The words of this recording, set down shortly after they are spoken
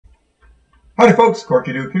Howdy folks,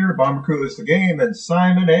 Corky Duke here. Bomber Crew is the game, and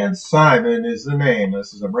Simon is the name.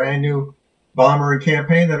 This is a brand new bomber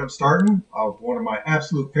campaign that I'm starting of one of my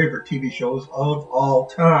absolute favorite TV shows of all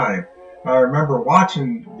time. I remember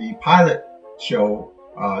watching the pilot show,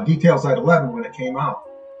 Details at 11, when it came out.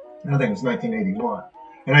 I think it was 1981.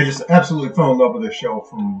 And I just absolutely fell in love with this show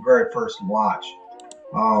from the very first watch.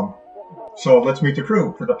 So let's meet the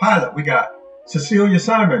crew. For the pilot, we got Cecilia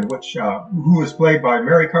Simon, who was played by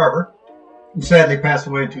Mary Carver, who sadly passed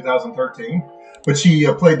away in 2013, but she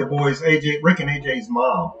played the boys Rick and AJ's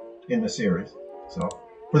mom in the series. So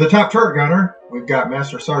for the top turret gunner, we've got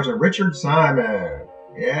Master Sergeant Richard Simon.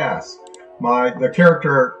 Yes, the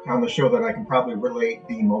character on the show that I can probably relate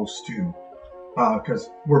the most to, because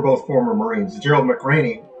we're both former Marines. Gerald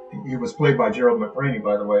McRaney, he was played by Gerald McRaney,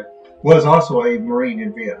 by the way, was also a Marine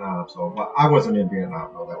in Vietnam. So I wasn't in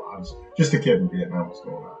Vietnam, no, I was just a kid in Vietnam. What's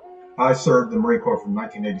going on? I served the Marine Corps from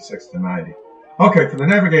 1986 to 90. Okay, for the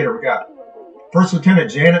navigator, we got First Lieutenant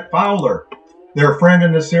Janet Fowler. They're a friend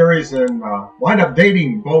in the series and wind up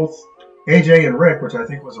dating both AJ and Rick, which I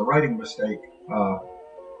think was a writing mistake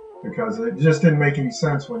because it just didn't make any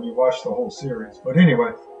sense when you watch the whole series. But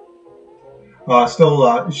anyway,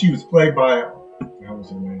 she was played by, what was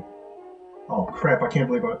her name? Oh crap, I can't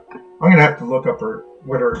believe it. I'm going to have to look up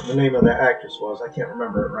what the name of the actress was. I can't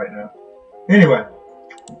remember it right now. Anyway.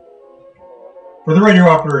 For the radio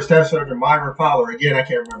operator, Staff Sergeant Myron Fowler, again, I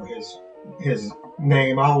can't remember his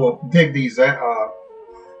name. I will dig these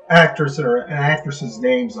actors or actresses'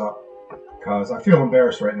 names up because I feel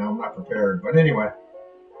embarrassed right now. I'm not prepared. But anyway,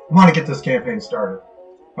 I want to get this campaign started.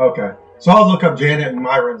 Okay, so I'll look up Janet and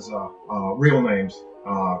Myron's real names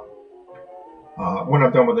when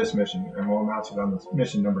I'm done with this mission, and we'll announce it on this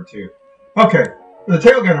mission number 2. Okay, for the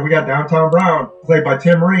tail gunner, we got Downtown Brown, played by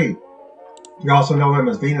Tim Reed. You also know him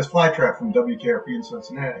as Venus Flytrap from WKRP in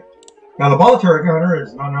Cincinnati. Now, the ball turret gunner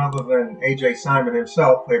is none other than A.J. Simon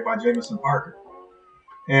himself, played by Jameson Parker.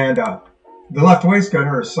 And the left waist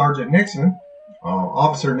gunner is Sergeant Nixon,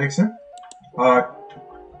 Officer Nixon.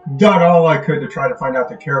 Done all I could to try to find out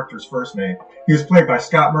the character's first name. He was played by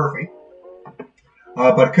Scott Murphy,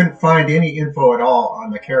 but I couldn't find any info at all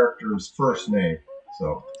on the character's first name.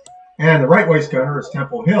 And the right waist gunner is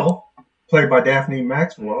Temple Hill, played by Daphne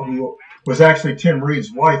Maxwell, who was actually Tim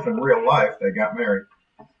Reed's wife in real life. They got married.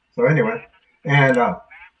 So anyway, and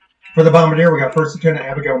for the bombardier, we got First Lieutenant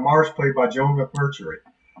Abigail Marsh, played by Joan McMurtry.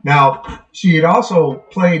 Now, she had also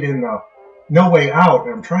played in No Way Out,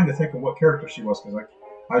 and I'm trying to think of what character she was,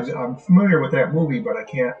 because I'm familiar with that movie, but I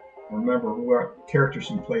can't remember what character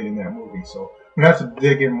she played in that movie. So I'm going to have to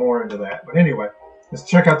dig in more into that. But anyway, let's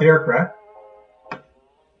check out the aircraft.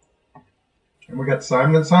 And we got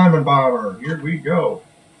Simon & Simon bomber. Here we go.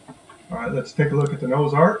 All right, let's take a look at the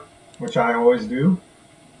nose art, which I always do.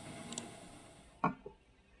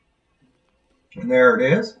 And there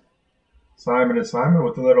it is. Simon & Simon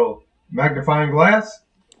with the little magnifying glass.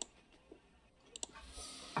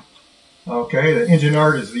 Okay, the engine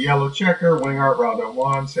art is the yellow checker. Wing art, round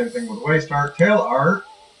 1. Same thing with waist art. Tail art,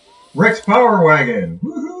 Rick's Power Wagon.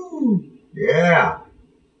 Woohoo! Yeah.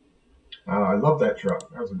 I love that truck.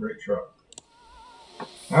 That was a great truck.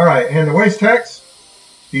 All right, and the waist text.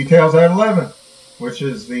 Details at 11, which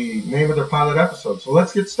is the name of their pilot episode. So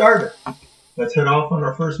let's get started. Let's head off on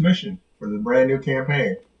our first mission for the brand new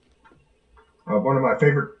campaign of one of my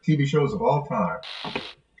favorite TV shows of all time.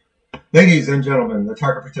 Ladies and gentlemen, the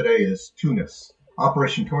target for today is Tunis.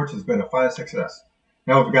 Operation Torch has been a fine success.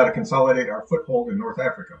 Now we've got to consolidate our foothold in North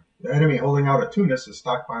Africa. The enemy holding out at Tunis is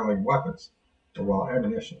stockpiling weapons,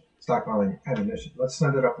 ammunition. Stockpiling ammunition. Let's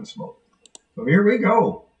send it up in smoke. So here we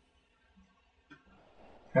go.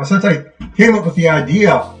 Now, since I came up with the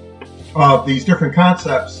idea of these different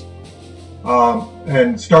concepts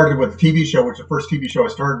and started with the TV show, which the first TV show I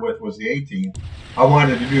started with was the 18, I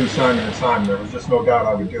wanted to do Simon & Simon. There was just no doubt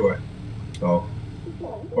I would do it. So,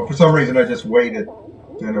 but for some reason I just waited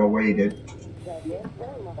and waited.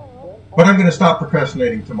 But I'm going to stop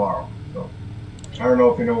procrastinating tomorrow. So, I don't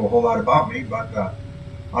know if you know a whole lot about me, but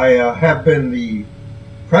I have been the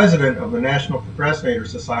president of the National Procrastinator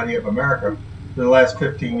Society of America for the last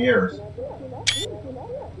 15 years.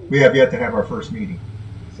 We have yet to have our first meeting.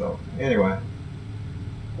 So, anyway.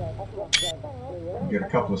 Get a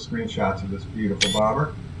couple of screenshots of this beautiful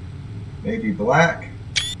bomber. Navy black.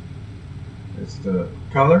 It's the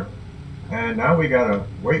color. And now we gotta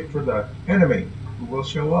wait for the enemy who will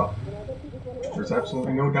show up. There's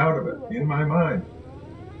absolutely no doubt of it in my mind.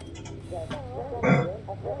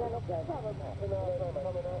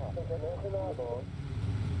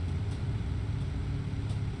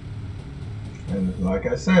 And like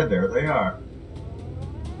I said, there they are.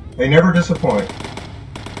 They never disappoint.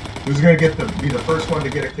 Who's going to be the first one to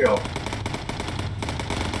get a kill?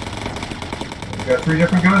 We've got 3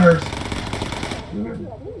 different gunners.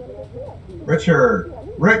 Richard.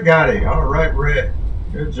 Rick got it. All right, Rick.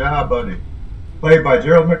 Good job, buddy. Played by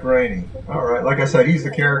Gerald McRaney. All right. Like I said, he's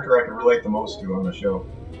the character I can relate the most to on the show.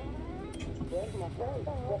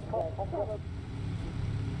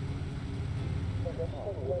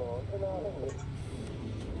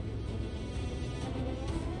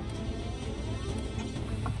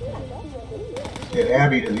 Get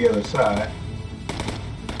Abby to the other side.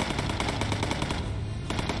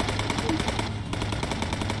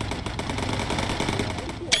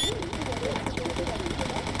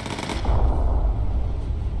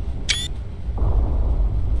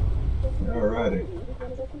 Alrighty.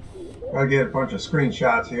 Gotta get a bunch of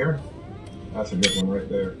screenshots here. That's a good one right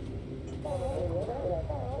there.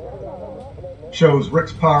 Shows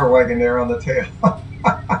Rick's power wagon there on the tail.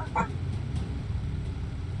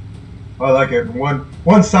 I like it.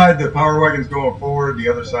 One side the power wagon's going forward, the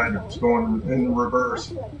other side is going in reverse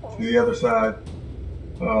to the other side.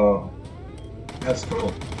 That's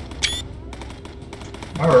cool.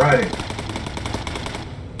 Alrighty.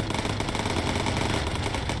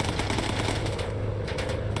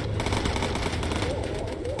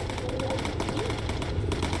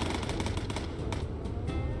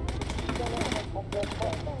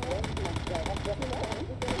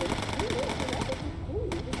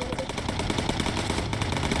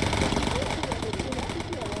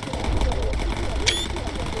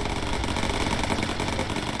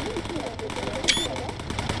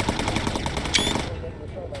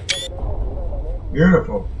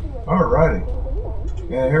 Beautiful. Alrighty.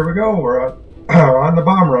 And here we go. We're on the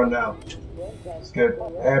bomb run now. Let's get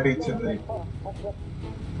Abby to the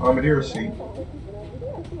bombardier seat.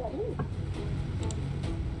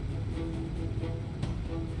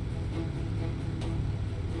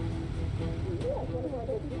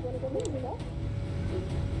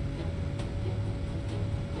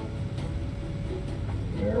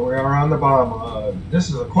 There we are on the bomb run. This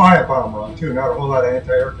is a quiet bomb run too, not a whole lot of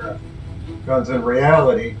anti-aircraft guns. In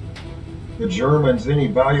reality, the Germans, any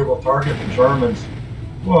valuable target, the Germans,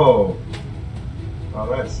 whoa, oh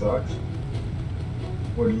that sucks,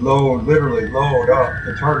 would literally load up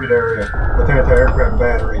the target area with anti-aircraft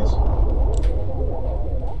batteries.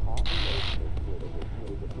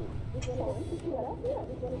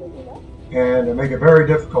 And to make it very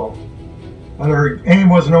difficult. And their aim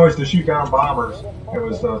wasn't always to shoot down bombers, it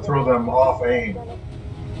was to throw them off aim.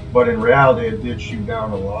 But in reality, it did shoot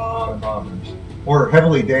down a lot of bombers, or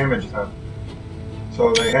heavily damage them.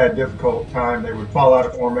 So they had difficult time. They would fall out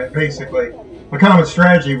of formation. Basically, the common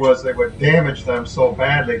strategy was they would damage them so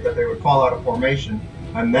badly that they would fall out of formation,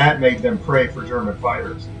 and that made them prey for German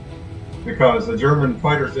fighters. Because the German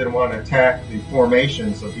fighters didn't want to attack the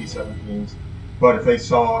formations of B-17s, but if they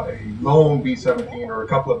saw a lone B-17 or a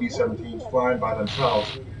couple of B-17s flying by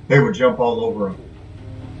themselves, they would jump all over them.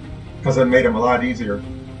 Because it made them a lot easier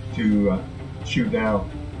to shoot down.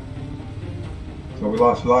 So we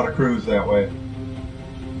lost a lot of crews that way.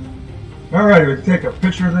 Alright, we'll take a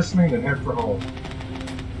picture of this thing and head for home.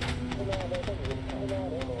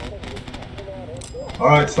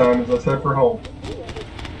 Alright, Simon, let's head for home.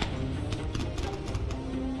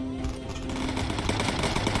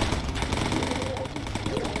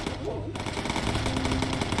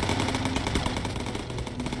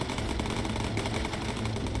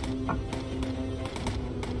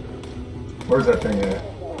 Where's that thing at?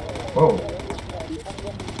 Whoa.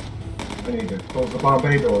 I need to close the bomb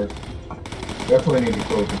bay doors. Definitely need to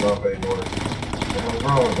close the bomb bay doors. What the hell's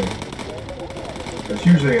wrong with them? That's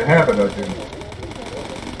usually a habit I do.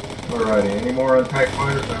 Alrighty, any more untagged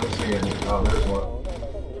fighters? I don't see any. Oh, there's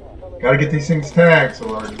one. Gotta get these things tagged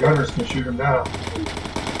so our gunners can shoot them down.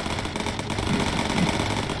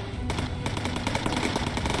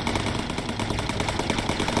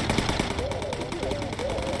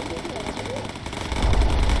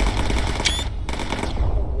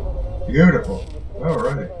 Beautiful.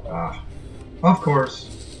 Alrighty. Ah, of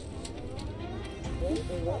course.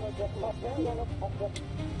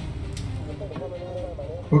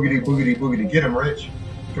 Boogity, boogity, boogity. Get him, Rich.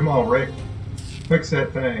 Come on, Rick. Fix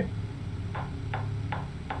that thing.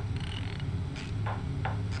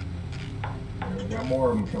 We got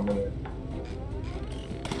more of them coming in.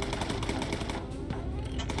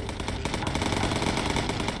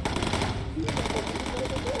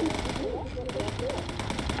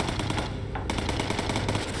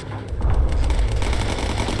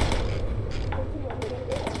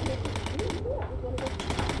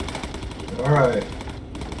 Alright.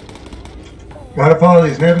 Gotta follow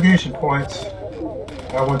these navigation points.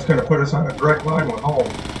 That one's going to put us on a direct line with home.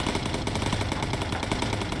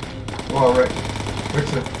 Come on, Rick.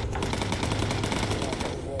 Fix it.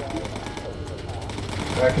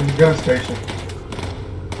 Back in the gun station.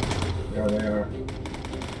 There they are.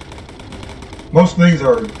 Most of these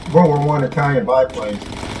are World War I Italian biplanes.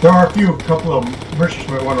 There are a couple of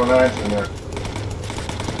Messerschmitt 109s in there,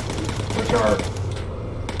 which are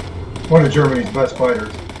one of Germany's best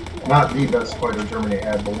fighters. Not the best fighter Germany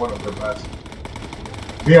had, but one of their best.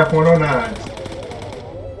 VF 109s.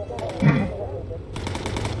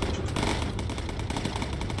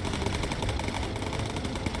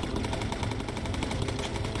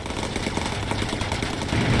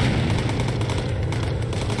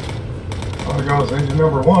 There goes engine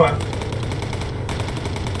number 1.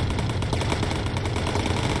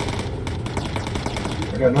 I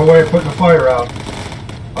got no way of putting the fire out.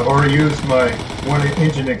 I've already used my one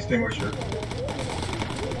engine extinguisher.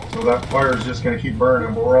 So that fire is just going to keep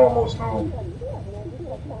burning, but we're almost home.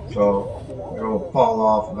 So it'll fall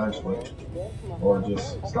off eventually. Or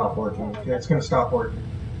just stop working. Okay, it's going to stop working.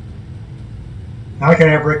 I can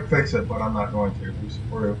have Rick fix it, but I'm not going to.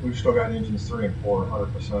 We've still got engines 3 and 4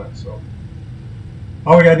 100%. So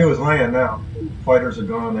all we got to do is land now. Fighters are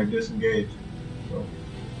gone, they've disengaged. So,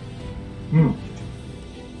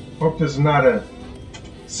 hope this is not a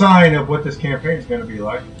sign of what this campaign is going to be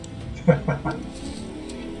like. I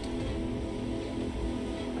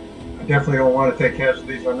definitely don't want to take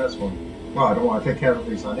casualties on this one. Well, I don't want to take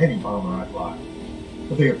casualties on any bomber I fly,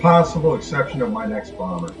 with the possible exception of my next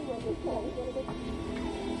bomber.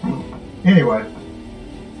 Anyway,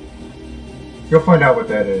 you'll find out what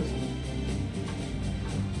that is.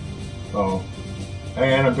 Oh,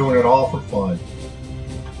 and I'm doing it all for fun.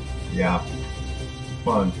 Yeah,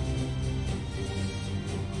 fun.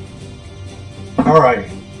 Alrighty.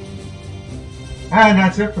 And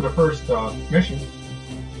that's it for the first mission.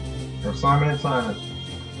 Or Simon and Simon.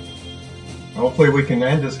 Hopefully we can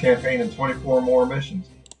end this campaign in 24 more missions.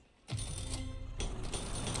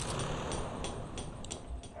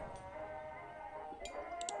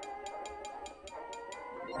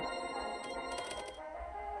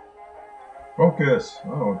 Focus.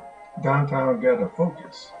 Oh, downtown got a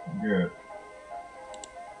focus. Good.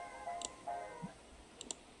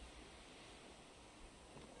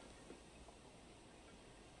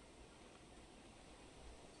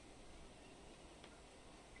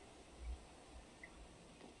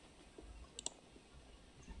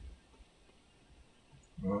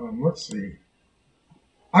 Let's see.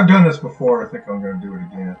 I've done this before. I think I'm going to do it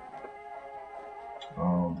again.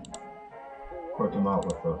 Put them out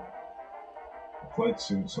with a flight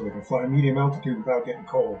suit so they can fly medium altitude without getting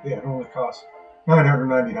cold. Yeah, it only costs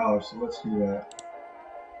 $990, so let's do that.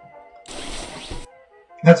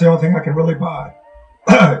 That's the only thing I can really buy.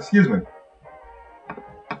 Excuse me.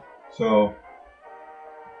 So,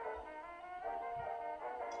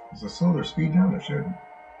 does it slow their speed down? It shouldn't.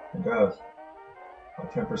 It does.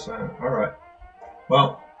 10%. Alright.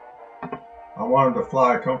 Well, I want them to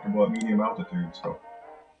fly comfortable at medium altitude, so.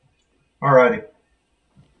 Alrighty.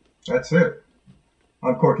 That's it.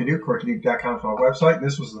 I'm Corky Duke, CorkyDuke.com is my website, and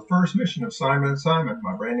this was the first mission of Simon & Simon,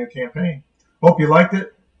 my brand new campaign. Hope you liked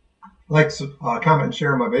it. Like, comment, and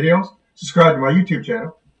share my videos. Subscribe to my YouTube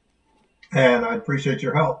channel, and I'd appreciate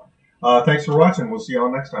your help. Thanks for watching. We'll see you all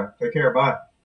next time. Take care. Bye.